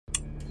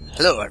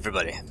Hello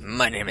everybody,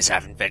 my name is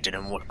Half Infected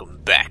and welcome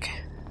back.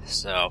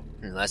 So,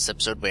 in the last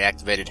episode we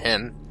activated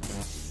him.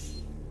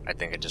 I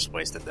think I just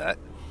wasted that.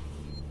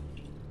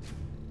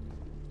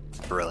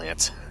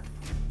 Brilliant.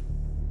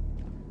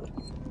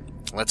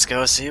 Let's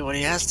go see what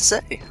he has to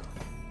say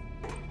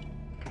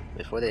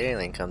before the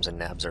alien comes and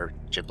nabs our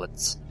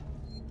giblets.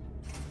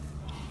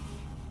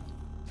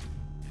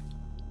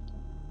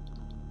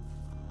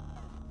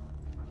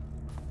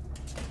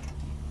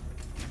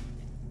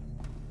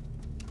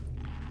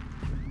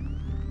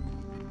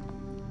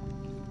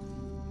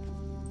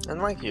 And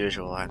like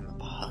usual,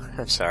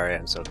 I'm sorry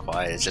I'm so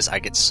quiet. It's just I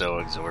get so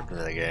absorbed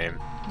into the game.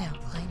 Now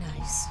play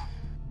nice.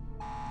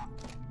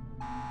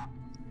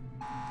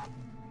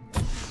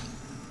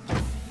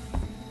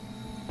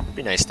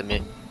 Be nice to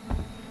me.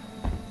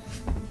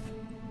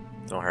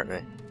 Don't hurt me.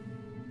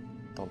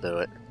 Don't do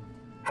it.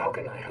 How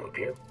can I help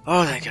you?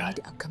 Oh, thank I God.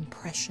 need a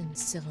compression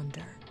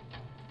cylinder.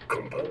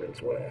 Components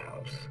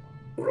warehouse.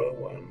 Row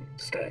 1,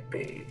 stack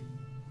B.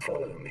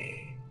 Follow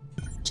me.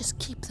 Just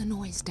keep the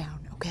noise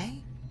down,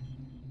 okay?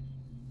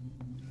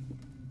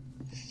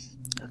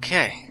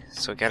 Okay,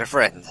 so we got a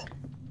friend.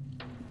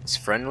 He's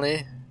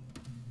friendly.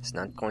 He's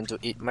not going to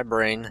eat my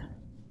brain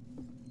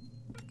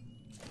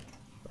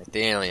like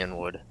the alien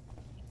would.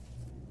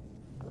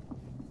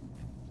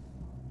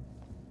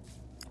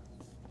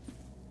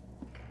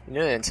 You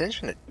know, the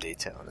attention to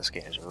detail in this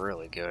game is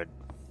really good.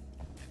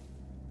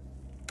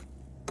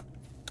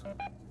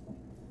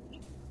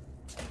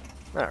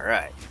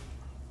 Alright.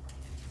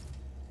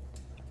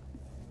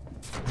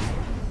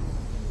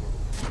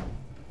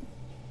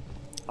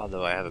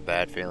 Although I have a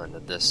bad feeling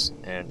that this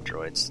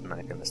android's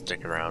not going to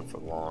stick around for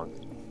long.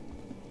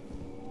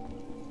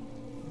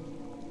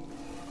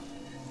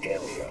 Here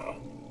we are.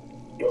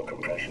 Your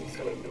compression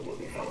cylinder will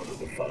be found at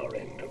the far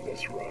end of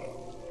this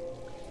row.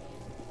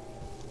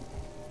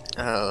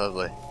 Oh,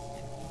 lovely.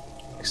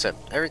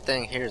 Except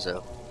everything here is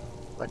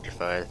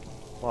electrified.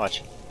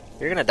 Watch.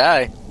 You're gonna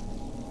die.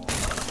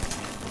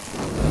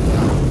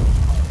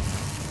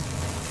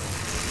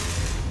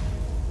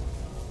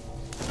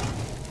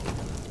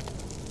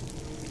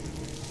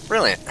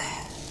 Brilliant.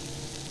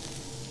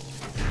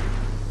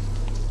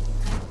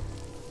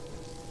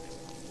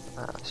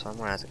 So I'm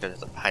gonna have to go to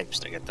the pipes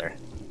to get there.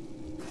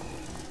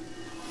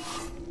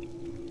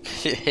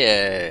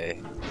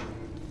 Yay.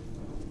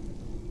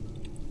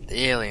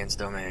 The alien's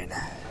domain.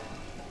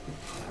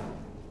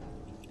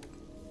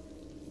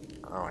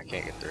 Oh, I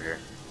can't get through here.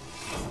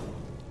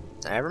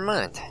 Never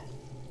mind.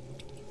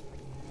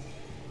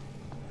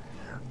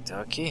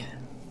 Okey-dokey.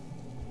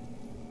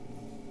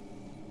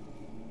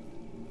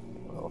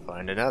 We'll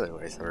find another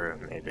way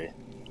through, maybe.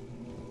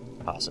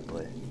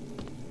 Possibly.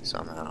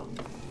 Somehow.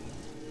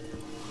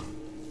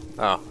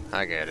 Oh,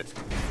 I get it.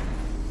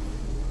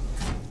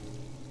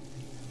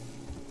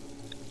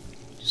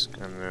 Just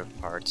gonna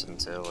move parts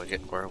until we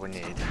get where we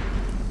need.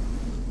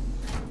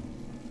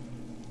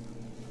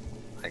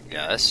 I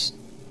guess.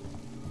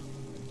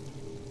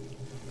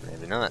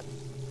 Maybe not.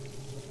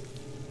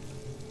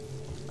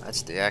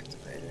 That's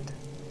deactivated.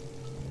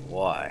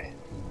 Why?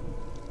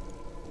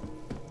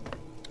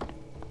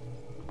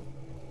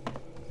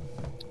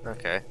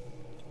 Okay.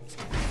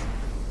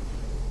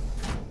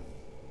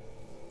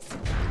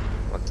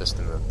 Want this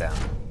to move down.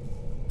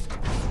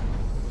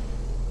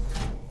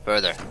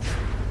 Further.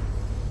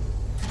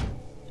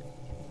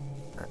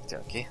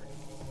 Okay.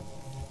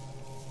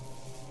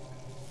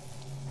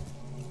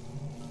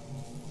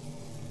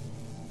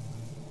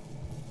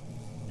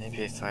 Maybe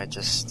if I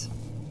just...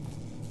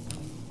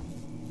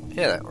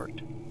 Yeah, that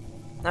worked.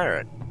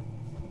 Alright.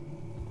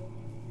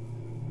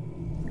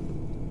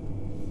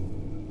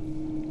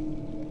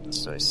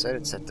 So I said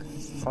it's at the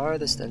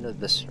farthest end of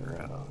this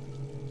row.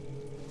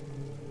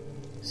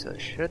 So it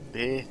should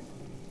be...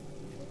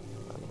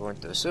 I'm going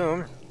to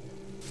assume...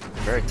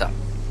 the very top.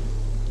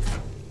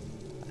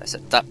 I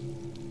said top.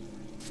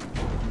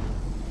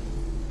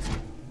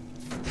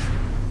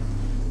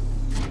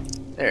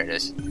 There it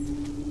is.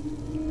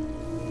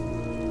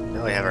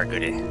 Now we have our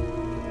goodie.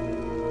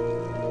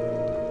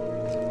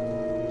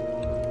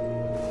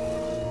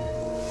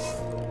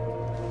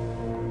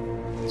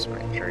 Just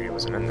make sure he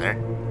wasn't in there.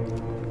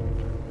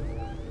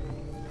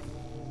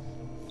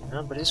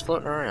 No, but he's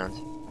floating around.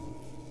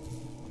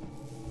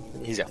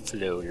 He's a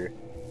floater.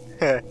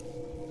 Yeah,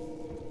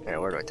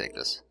 where do I take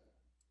this?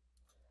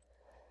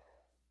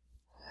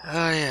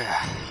 Oh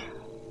yeah.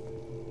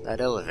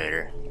 That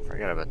elevator.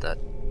 Forgot about that.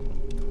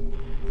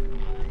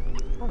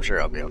 I'm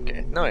sure I'll be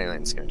okay. No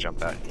alien's gonna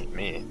jump out and eat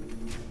me.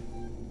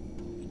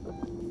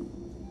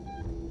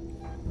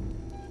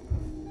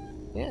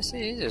 Yeah,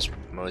 see, he's just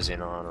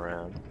moseying on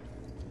around.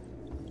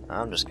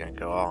 I'm just gonna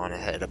go on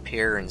ahead up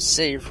here and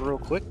save real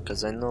quick,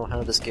 because I know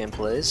how this game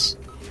plays.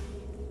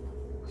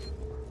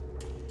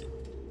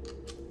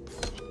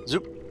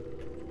 Zoop.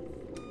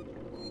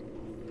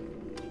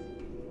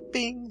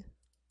 Bing.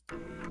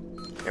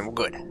 And we're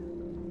good.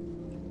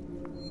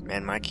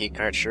 Man, my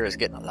keycard sure is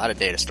getting a lot of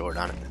data stored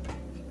on it.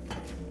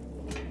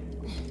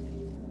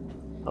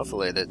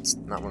 Hopefully that's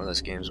not one of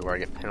those games where I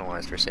get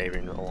penalized for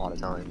saving a lot of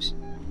times.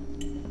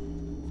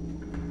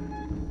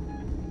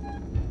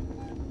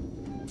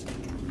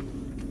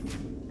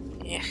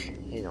 Yeah,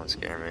 he don't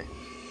scare me.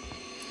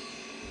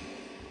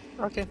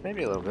 Okay,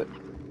 maybe a little bit.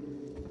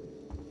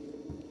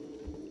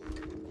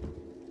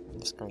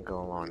 Just gonna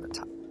go along the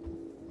top.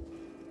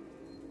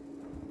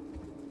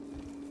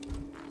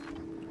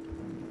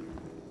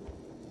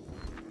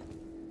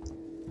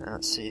 I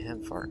don't see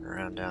him farting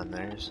around down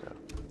there, so.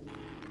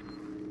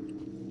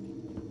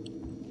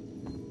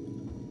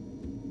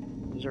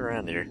 He's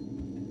around here.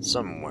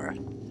 Somewhere.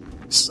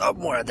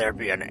 Somewhere there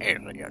be an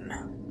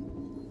alien.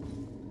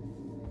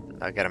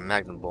 I got a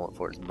magnum bullet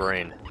for his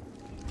brain.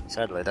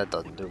 Sadly, that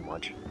doesn't do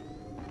much.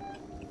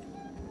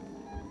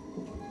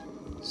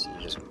 So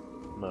you just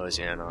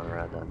moseying on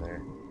around down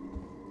there.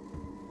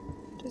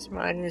 Just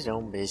minding his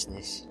own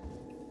business.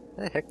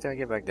 How the heck did I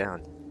get back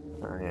down?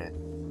 Oh, yeah.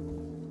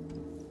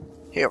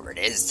 Here it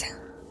is.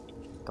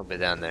 Don't be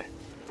down there.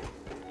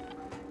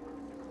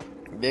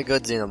 Be a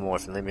good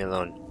xenomorph and leave me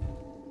alone.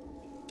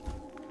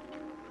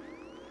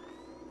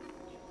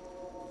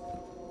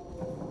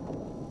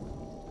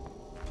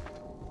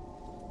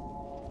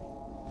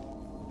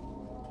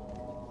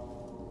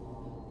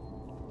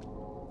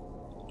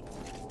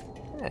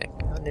 Heck,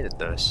 I needed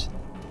those.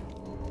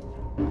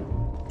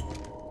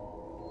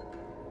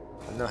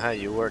 I know how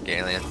you work,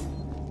 alien.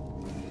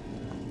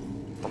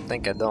 Don't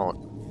think I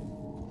don't.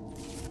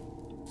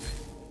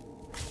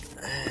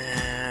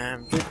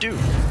 Do.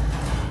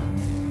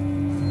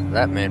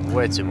 That made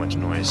way too much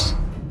noise.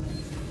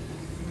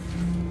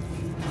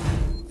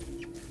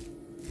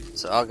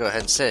 So I'll go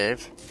ahead and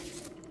save,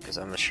 because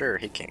I'm sure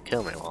he can't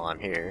kill me while I'm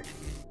here.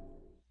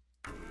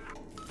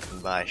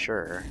 And by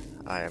sure,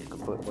 I am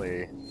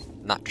completely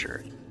not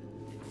sure.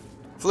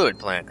 Fluid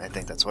plant, I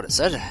think that's what it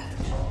said.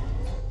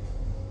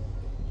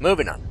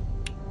 Moving on.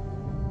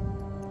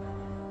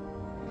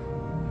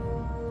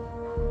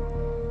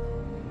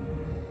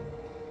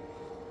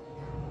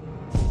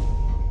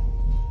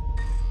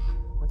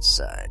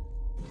 Side.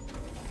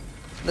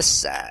 This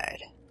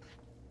side.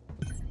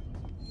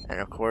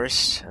 And of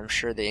course, I'm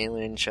sure the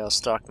alien shall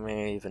stalk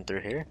me even through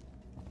here.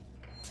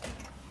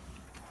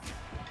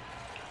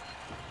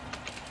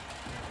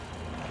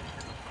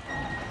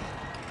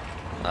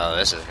 Oh,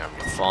 this is gonna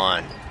be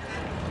fun.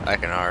 I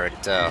can already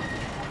tell.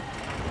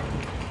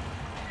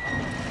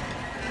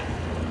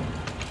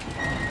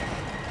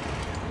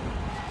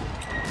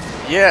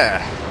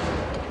 Yeah!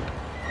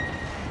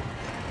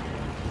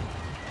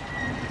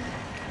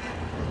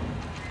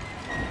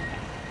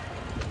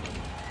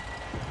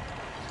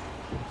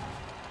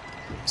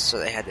 So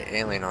they had the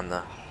alien on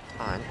the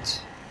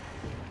hunt.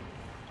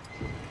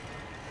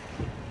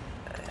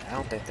 I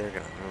don't think they're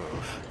gonna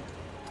move.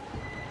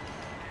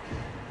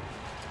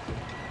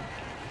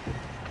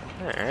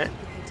 Alright.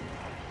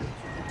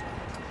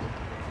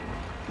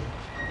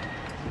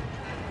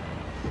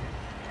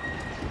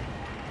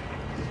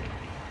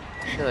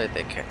 Surely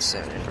they can't see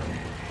me from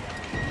here.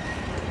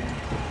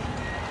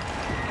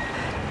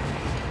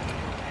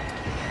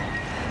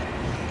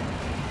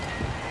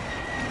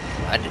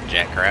 I did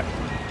jack crap.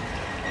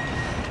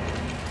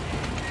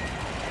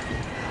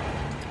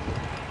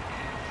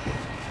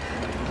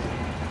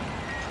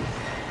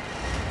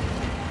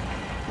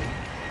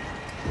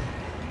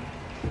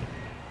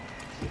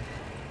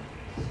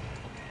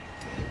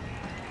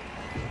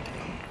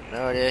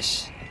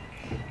 Notice.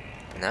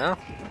 No?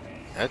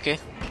 Okay.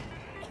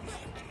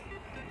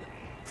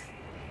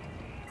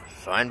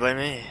 Fine by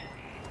me.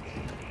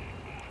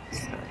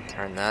 So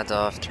turn that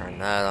off, turn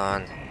that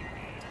on.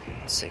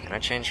 Let's see, can I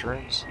change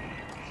rooms?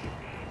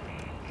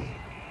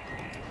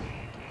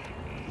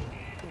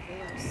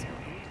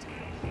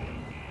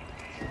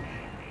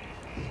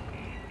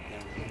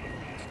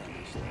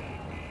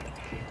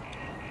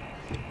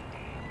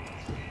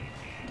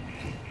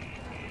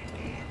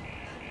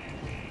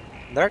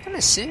 They're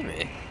gonna see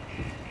me.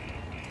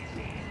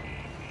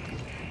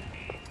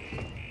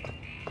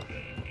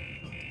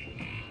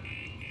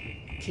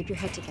 Keep your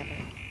head together.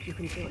 You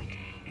can do it.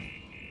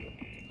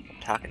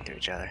 Talking to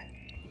each other.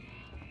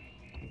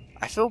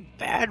 I feel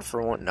bad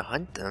for wanting to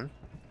hunt them.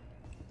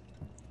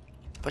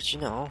 But you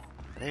know,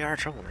 they are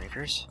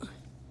troublemakers.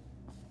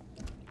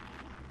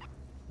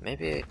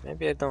 Maybe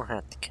I don't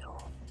have to kill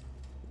them.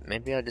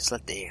 Maybe I'll just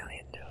let the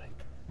alien do it.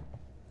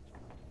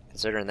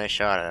 Considering they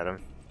shot at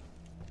him.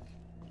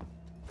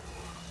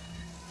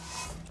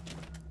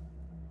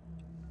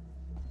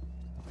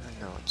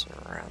 I know what's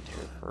around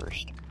here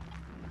first.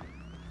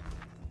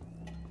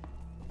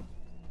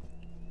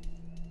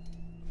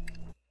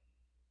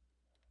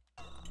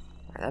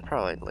 That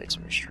probably leads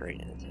me straight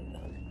into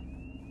them.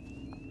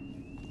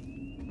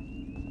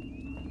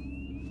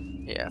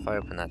 Yeah, if I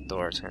open that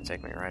door, it's gonna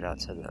take me right out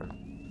to them.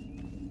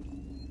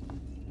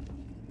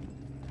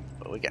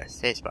 But we got a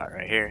safe spot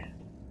right here.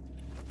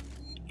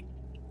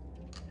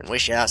 And we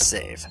shall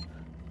save.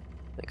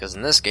 Because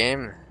in this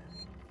game,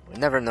 we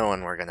never know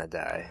when we're gonna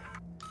die.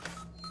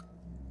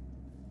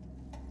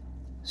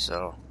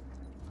 So,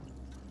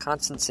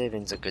 constant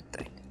saving's a good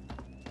thing.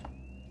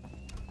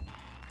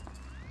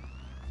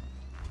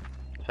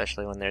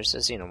 Especially when there's a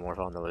xenomorph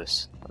on the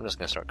loose. I'm just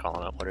gonna start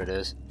calling out what it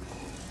is.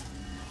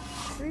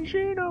 A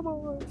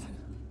xenomorph!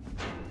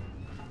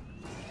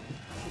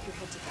 Keep your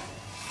head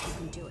together. You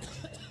can do it.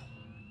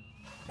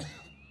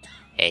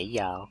 Hey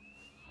y'all.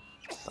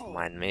 Don't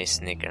mind me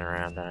sneaking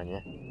around on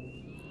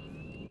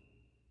you.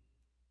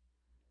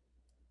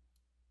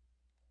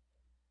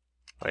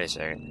 Wait a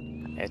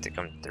second. I have to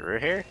come through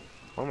here?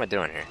 What am I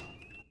doing here?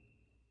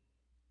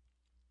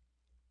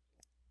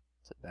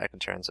 Is it back in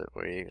transit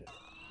where you...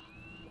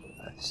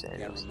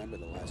 Can't remember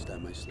the last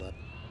time I slept.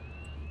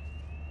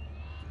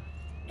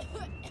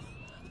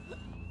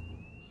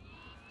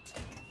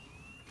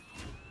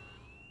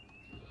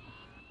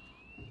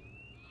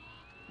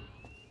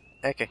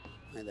 Okay.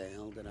 Why the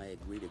hell did I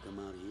agree to come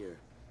out here?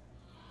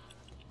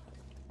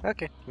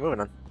 Okay,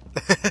 moving on.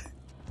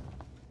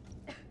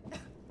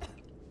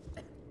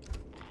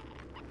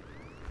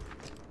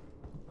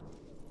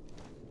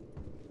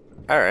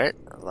 Alright,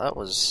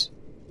 well,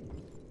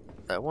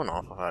 that went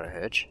off without a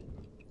hitch.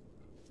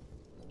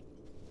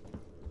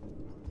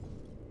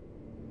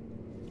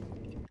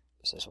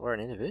 Is this where I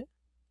need to be?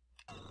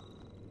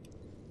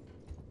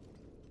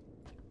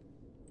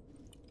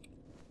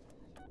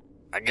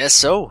 I guess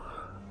so.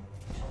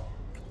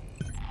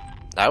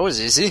 That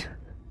was easy.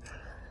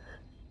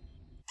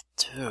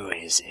 Too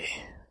easy.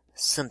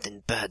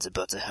 Something bad's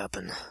about to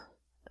happen.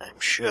 I'm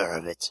sure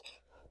of it.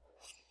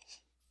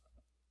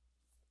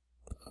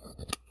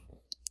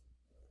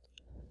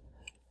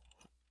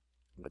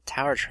 But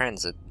Tower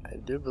Transit, I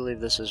do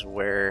believe this is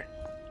where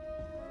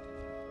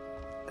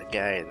the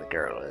guy and the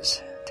girl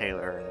is.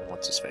 Taylor and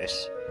what's his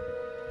face.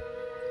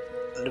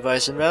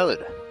 Device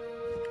invalid.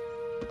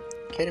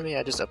 Kidding me?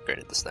 I just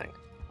upgraded this thing.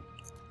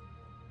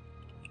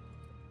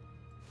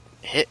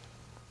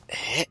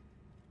 Hit.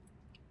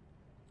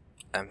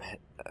 I'm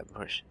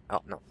push.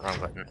 Oh no, wrong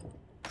button.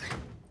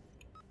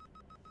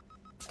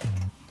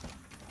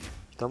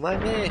 Don't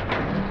mind me.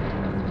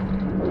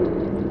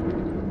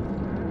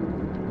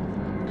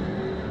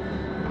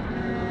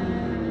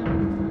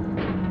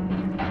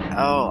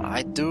 Oh,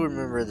 I do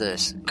remember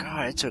this.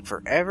 God, it took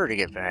forever to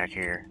get back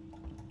here.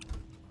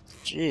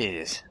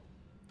 Jeez.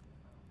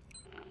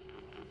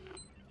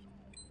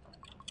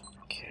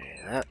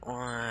 Okay, that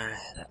one,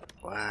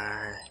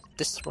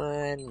 this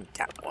one,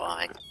 that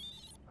one.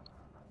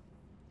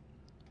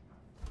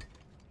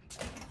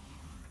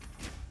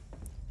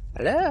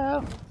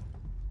 Hello?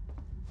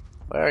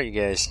 Where are you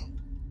guys?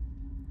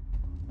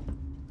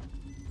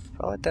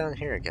 Fall it down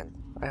here again.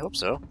 I hope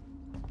so.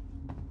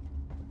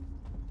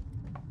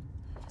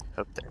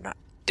 Hope they're not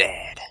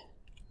dead.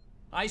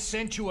 I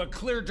sent you a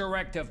clear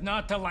directive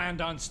not to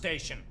land on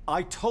station.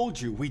 I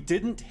told you we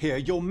didn't hear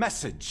your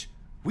message.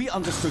 We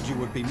understood you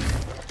would be...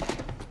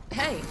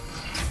 Hey,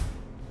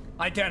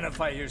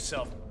 Identify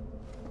yourself.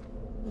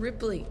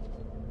 Ripley,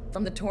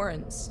 from the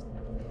Torrens.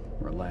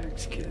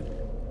 Relax, kid.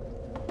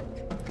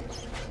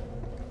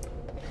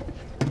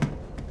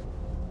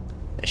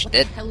 She What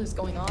did. the hell is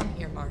going on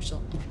here,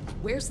 Marshall?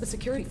 Where's the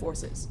security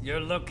forces? You're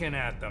looking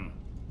at them.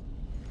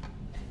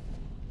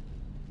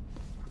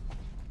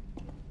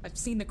 I've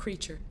seen the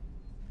creature.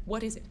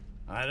 What is it?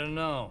 I don't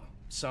know.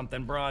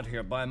 Something brought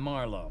here by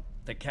Marlowe,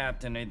 the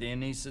captain of the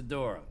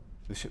Anisadora.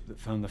 The ship that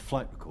found the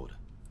flight recorder.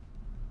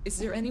 Is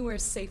there anywhere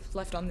safe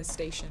left on this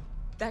station?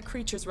 That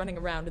creature's running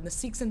around and the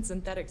Seeks and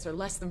synthetics are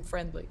less than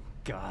friendly.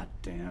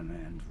 Goddamn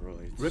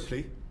androids.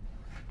 Ripley?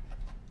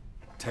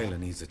 Taylor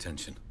needs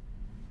attention.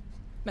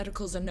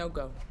 Medical's a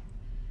no-go.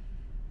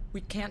 We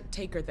can't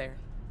take her there.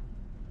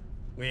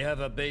 We have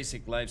a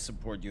basic life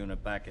support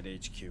unit back at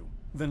HQ.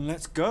 Then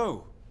let's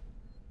go.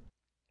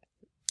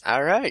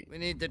 Alright. We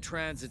need the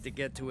transit to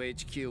get to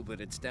HQ, but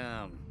it's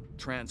down.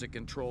 Transit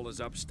control is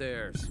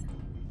upstairs.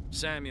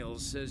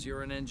 Samuels says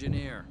you're an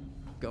engineer.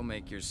 Go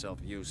make yourself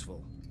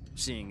useful,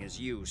 seeing as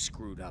you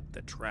screwed up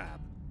the trap.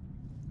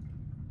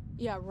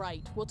 Yeah,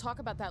 right. We'll talk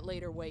about that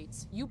later,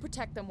 Waits. You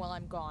protect them while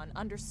I'm gone.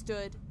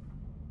 Understood?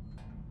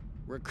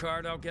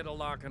 Ricardo, get a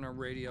lock on her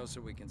radio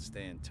so we can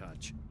stay in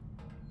touch.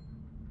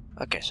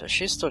 Okay, so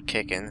she's still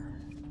kicking.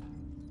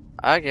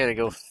 I gotta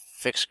go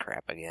fix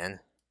crap again.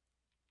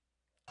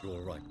 You're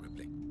all right,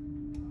 Ripley.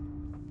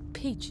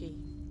 Peachy.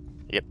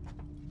 Yep.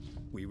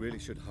 We really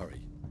should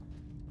hurry.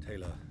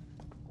 Taylor...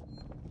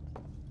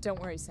 Don't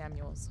worry,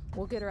 Samuels.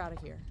 We'll get her out of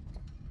here.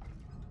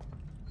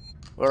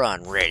 We're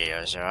on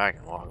radio, so I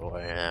can walk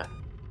away now.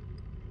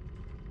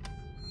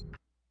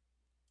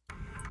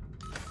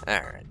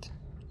 Alright.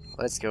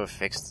 Let's go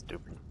fix the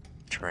stupid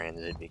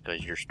transit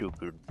because your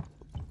stupid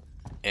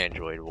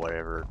Android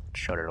whatever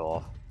shut it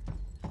off.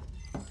 So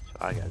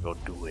I gotta go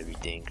do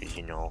everything because,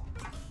 you know,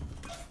 if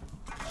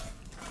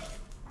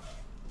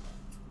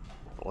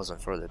it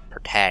wasn't for the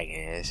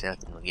protagonist,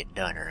 nothing will get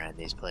done around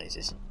these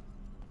places.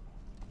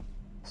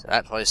 So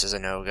that place is a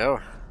no-go.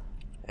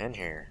 And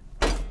here.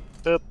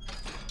 Boop.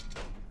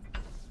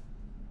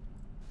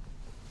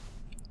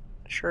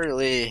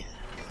 Surely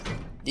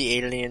the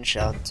alien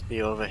shall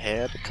be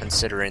overhead,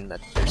 considering that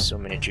there's so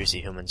many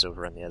juicy humans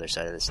over on the other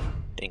side of this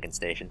stinking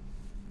station.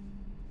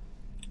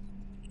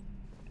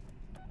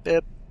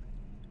 Boop.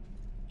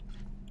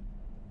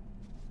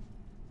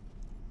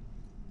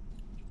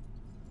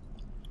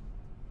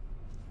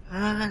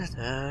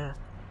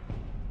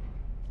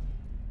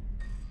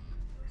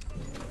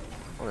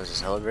 Oh, there's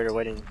this elevator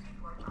waiting.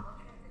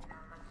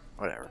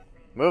 Whatever.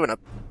 Moving up.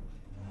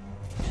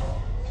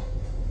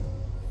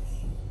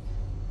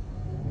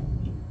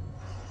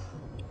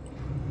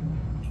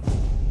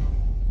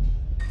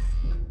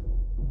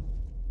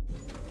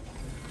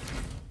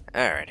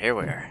 Alright, here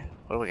we are.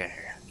 What do we got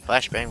here?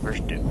 Flashbang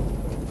version 2.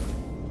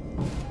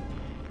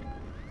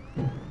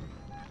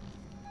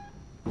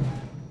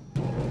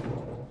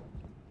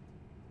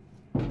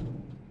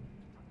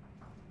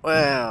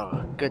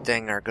 Well, good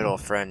thing our good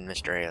old friend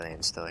Mr.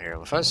 Alien's still here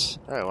with us.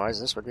 Otherwise,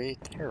 this would be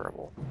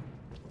terrible.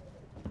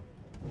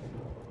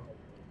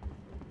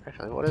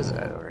 Actually, what is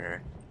that over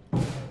here?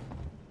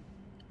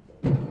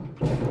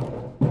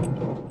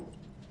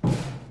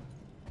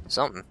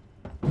 Something.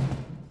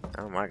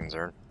 Not my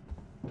concern.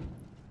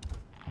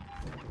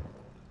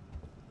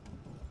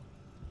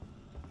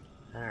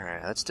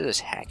 Alright, let's do this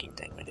hacking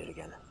thing we did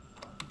again.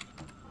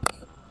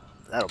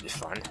 That'll be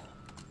fun.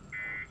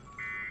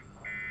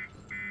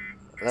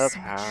 The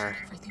power.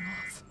 Everything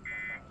off.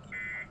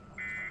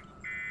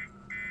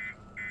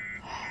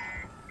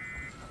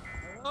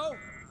 Hello?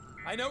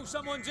 I know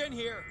someone's in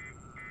here.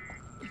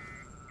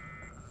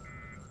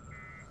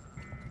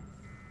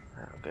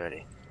 Oh,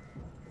 goody.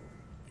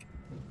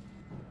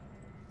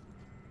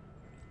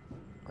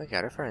 We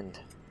got a friend.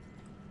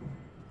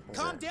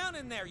 Calm down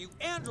in there, you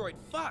android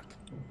fuck!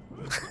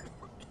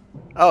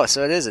 Oh,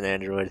 so it is an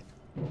android.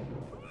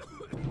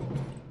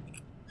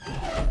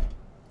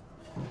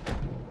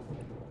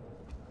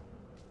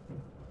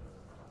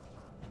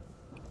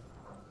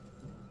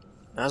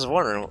 I was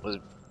wondering what was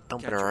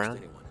bumping around.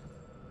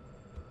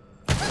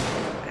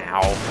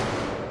 Ow.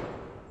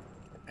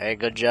 Hey,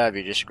 good job,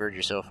 you just screwed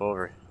yourself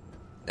over.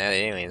 Now the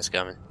alien's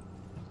coming.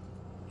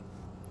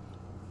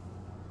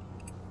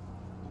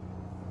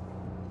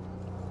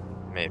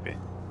 Maybe.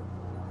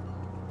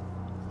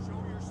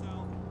 Show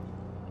yourself.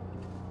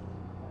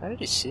 How did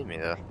he see me,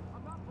 though?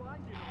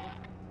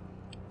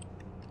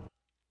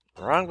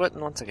 Wrong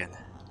button once again.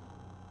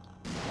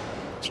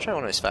 Let's try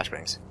one of these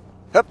flashbangs.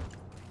 Hup!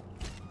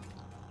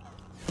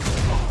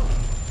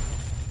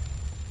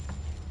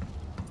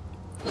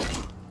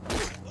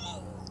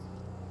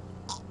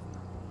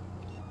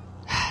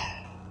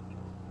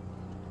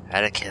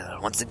 Had a killer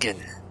once again,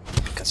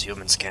 because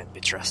humans can't be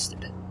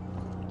trusted.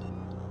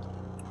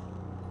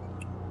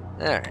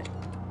 Alright,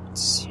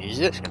 let's use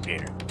this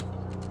computer.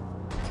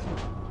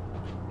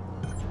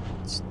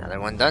 It's another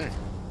one done.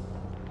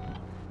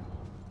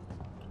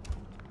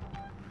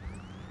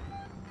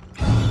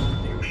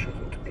 You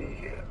shouldn't be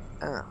here.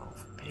 Oh,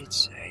 for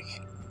Pete's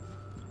sake.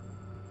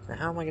 Now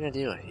how am I gonna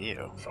deal with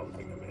you?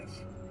 Something amiss.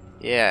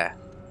 Yeah.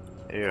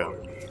 You.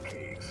 Follow me,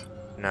 please.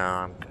 No,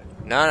 I'm good.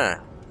 No,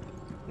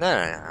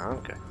 I'm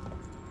good.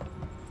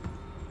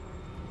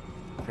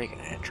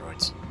 Freaking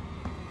androids.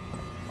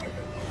 I don't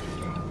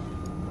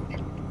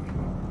understand.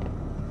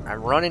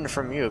 I'm running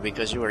from you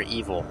because you are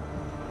evil.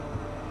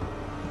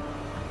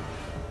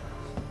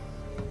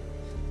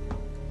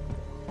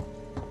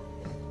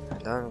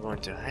 And I'm going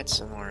to hide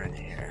somewhere in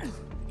here.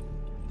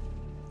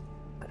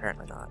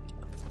 Apparently not.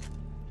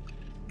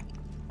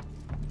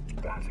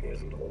 That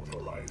isn't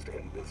authorized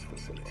in this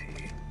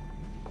facility.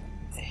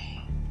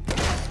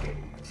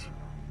 Skins.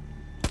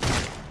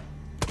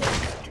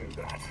 Don't do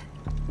that.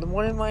 Then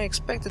what am I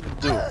expected to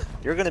do?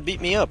 You're gonna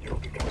beat me up. You're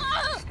becoming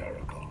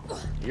hysterical.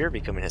 You're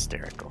becoming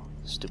hysterical.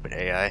 Stupid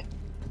AI.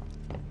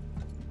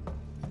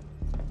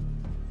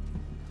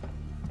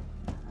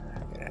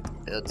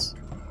 It's...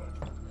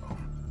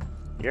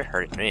 You're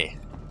hurting me.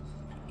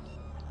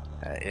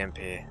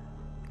 MP.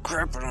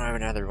 Crap, I don't have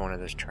another one of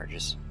those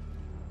charges.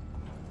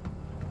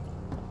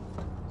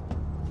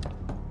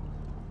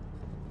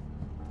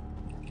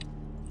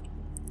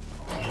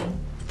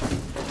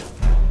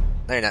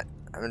 No, you're not.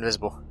 I'm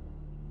invisible.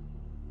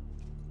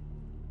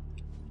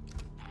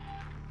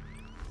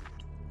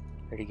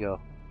 Where'd he go?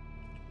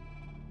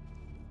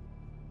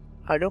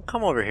 Oh, don't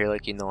come over here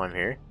like you know I'm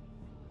here.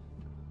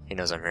 He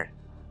knows I'm here.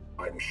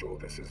 I'm sure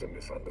this is a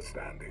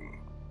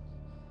misunderstanding.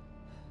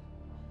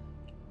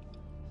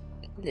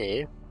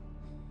 Hello.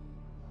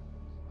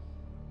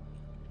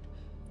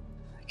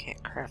 I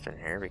can't craft in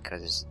here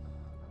because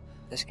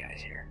this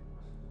guy's here.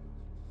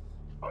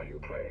 Are you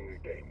playing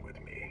a game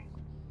with me?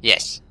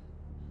 Yes.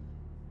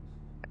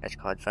 That's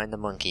called Find the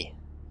Monkey.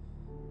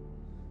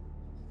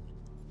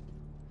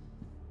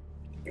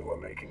 You are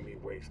making me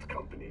waste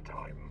company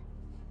time.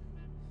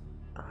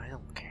 I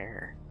don't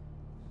care.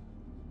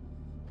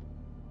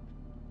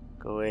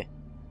 Go away.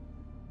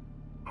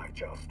 I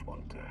just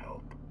want to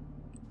help.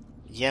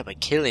 Yeah, but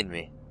killing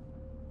me.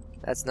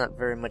 That's not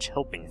very much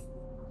helping.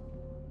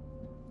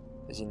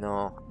 As you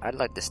know, I'd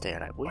like to stay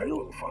alive. Will I you?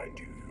 will find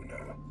you, you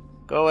know.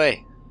 Go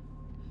away.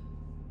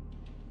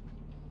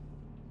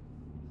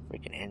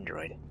 Freaking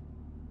android.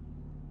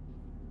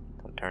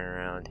 Don't turn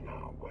around.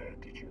 Now, where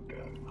did you go?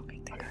 Okay,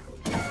 I thank God. heard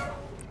you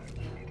contact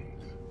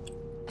meetings.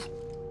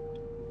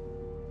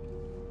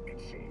 It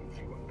seems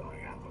you and I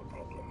have a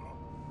problem.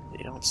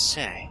 You don't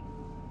say.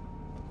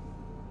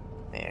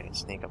 Maybe I can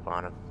sneak up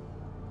on him.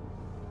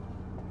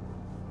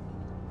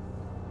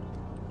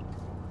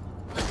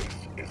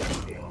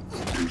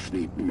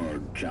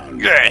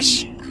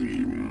 Yes!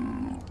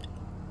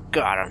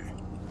 Got him.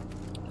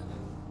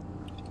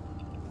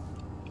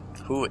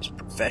 Who is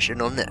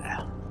professional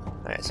now?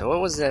 Alright, so what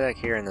was that back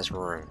here in this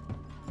room?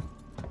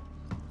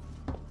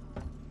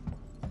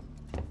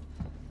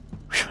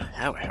 Whew,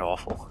 that was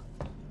awful.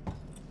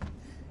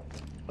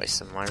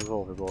 Wasting my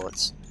revolver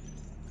bullets.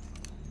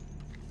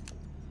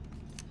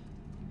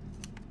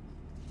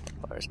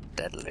 Oh, there's a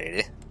dead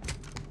lady.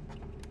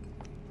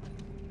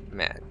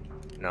 Man.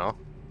 No.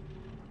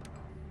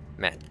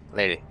 Man.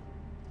 Lady.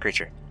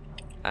 Creature.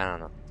 I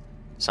don't know.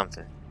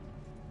 Something.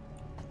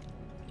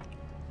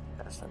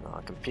 That's not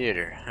a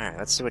computer. Alright,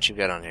 let's see what you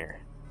got on here.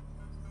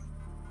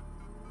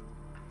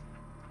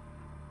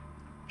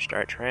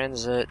 Start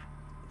transit.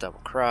 Double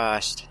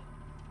crossed.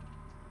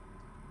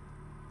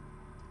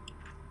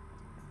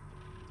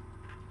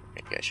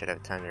 Okay, I should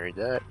have time to read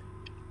that.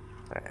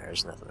 Alright,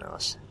 there's nothing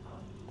else.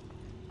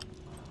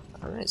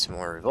 Alright, some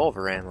more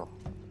revolver ammo.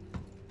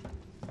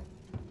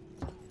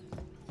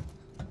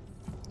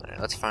 Alright,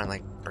 let's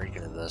finally break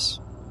into this.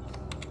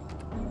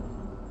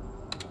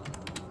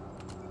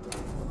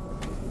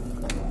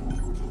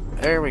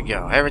 There we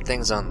go,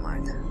 everything's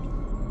online.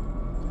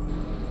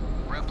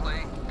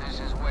 Ripley, this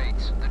is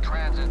Waits. The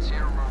transit's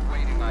here, we're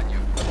waiting on you.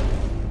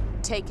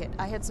 Take it.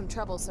 I had some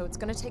trouble, so it's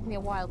gonna take me a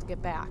while to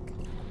get back.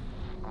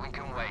 We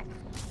can wait.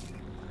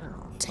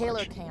 Oh,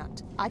 Taylor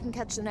can't. I can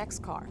catch the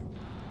next car.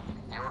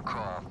 Your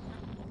call.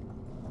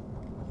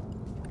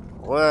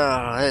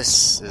 well,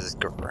 this is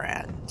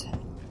grand.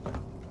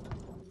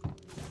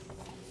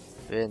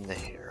 Finn the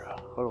hero.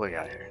 What do we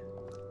got here?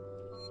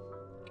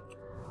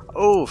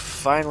 Oh,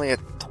 finally a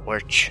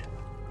torch.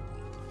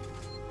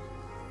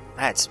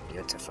 That's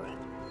beautiful.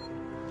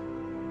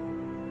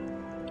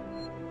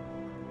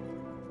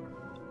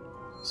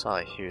 Saw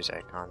a Hughes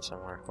icon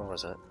somewhere. What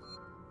was it?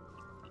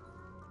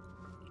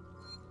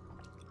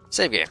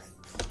 Save game.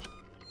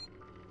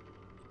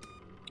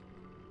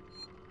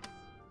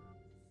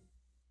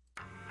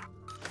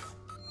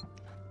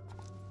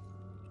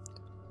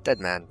 Dead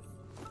man.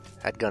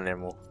 Had gun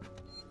ammo.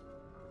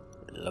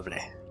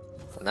 Lovely.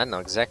 And I know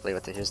exactly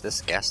what to use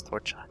this gas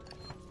torch on.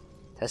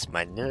 That's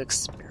my new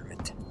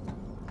experiment.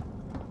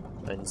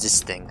 On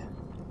this thing.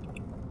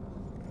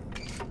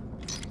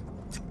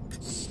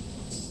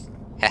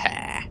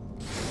 Haha.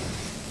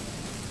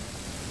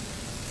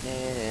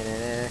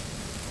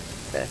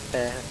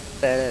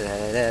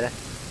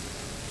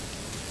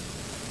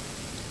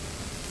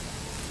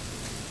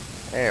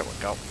 There we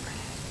go.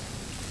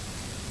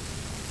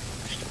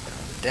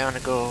 Down to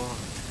go.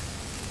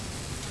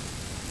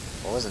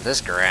 Well, wasn't this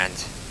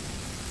grand?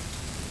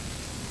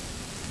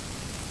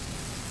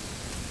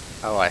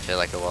 Oh, I feel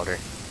like a welder.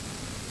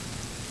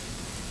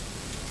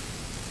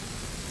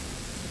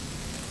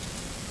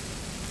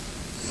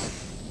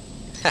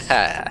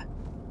 Haha.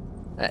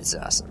 That's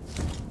awesome.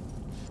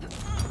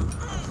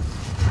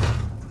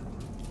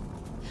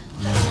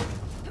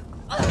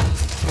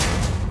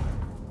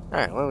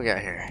 Alright, what do we got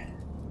here?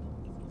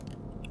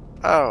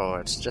 Oh,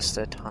 it's just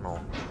a tunnel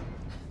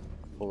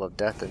full of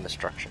death and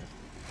destruction.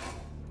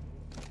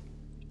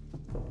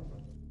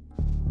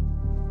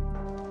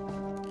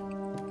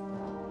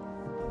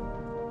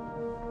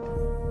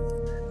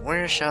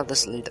 Where shall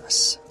this lead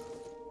us?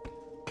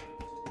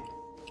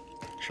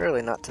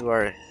 Surely not to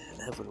our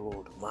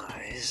inevitable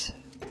demise.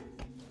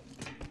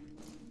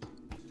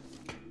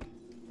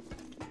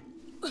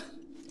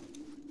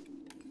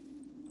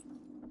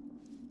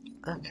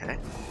 Okay.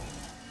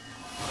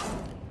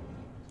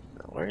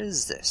 Now, where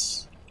is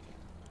this?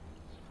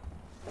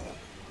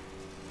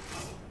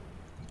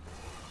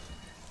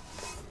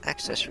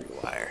 Accessory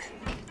wire.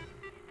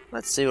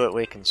 Let's see what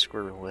we can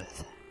screw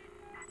with.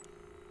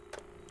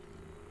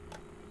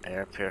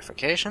 Air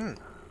purification.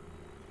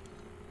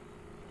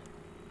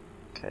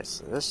 Okay,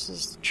 so this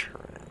is the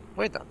trend.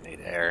 We don't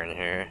need air in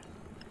here.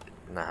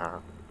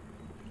 No.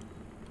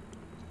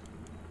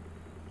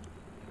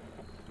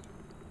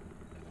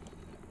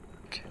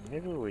 Okay,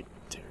 maybe we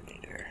do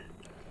need air.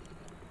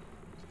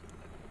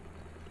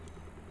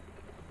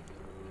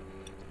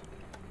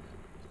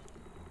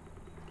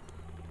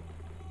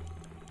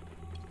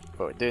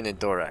 But we do need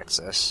door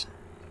access.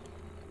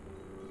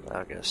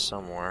 That'll get us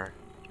somewhere.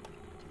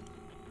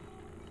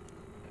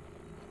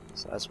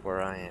 So that's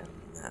where I am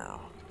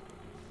now.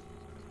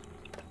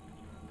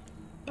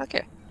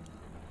 Okay.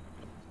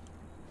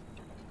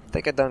 I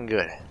think I done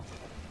good.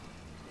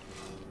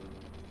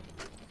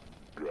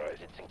 Guys,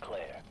 it's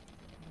Sinclair.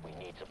 We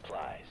need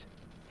supplies.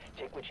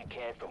 Take what you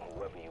can from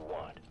whoever you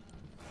want.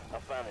 I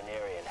found an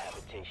area in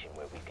habitation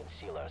where we can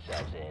seal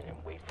ourselves in and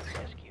wait for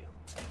rescue.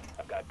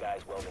 I've got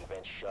guys welding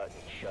vents shut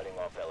and shutting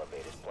off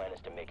elevators. Plan is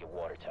to make it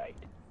watertight.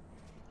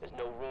 There's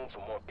no room for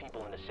more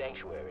people in the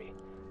sanctuary,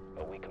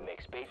 but we can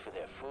make space for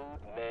their food,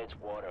 meds,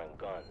 water, and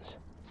guns.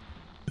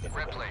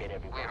 Ripley,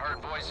 we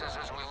heard voices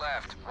as we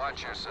left.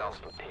 Watch yourself.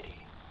 For pity.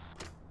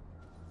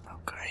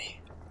 Okay.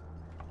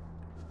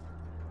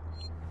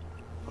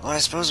 Well, I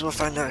suppose we'll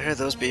find out who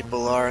those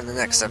people are in the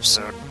next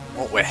episode,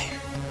 won't we?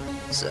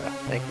 So,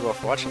 thank you all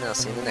for watching, and I'll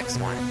see you in the next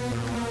one.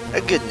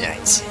 A good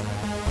night.